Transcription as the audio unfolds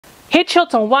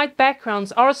Headshots on white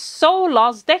backgrounds are so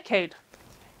last decade.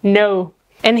 No.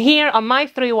 And here are my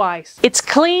 3 whys. It's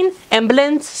clean and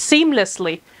blends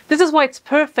seamlessly. This is why it's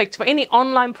perfect for any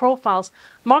online profiles,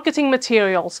 marketing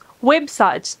materials,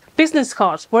 websites, business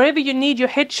cards, wherever you need your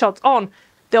headshots on.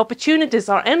 The opportunities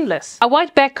are endless. A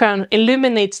white background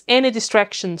illuminates any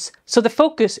distractions, so the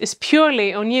focus is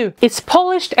purely on you. It's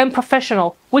polished and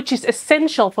professional, which is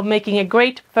essential for making a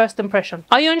great first impression.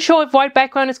 Are you unsure if white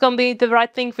background is going to be the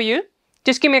right thing for you?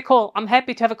 Just give me a call. I'm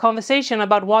happy to have a conversation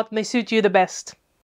about what may suit you the best.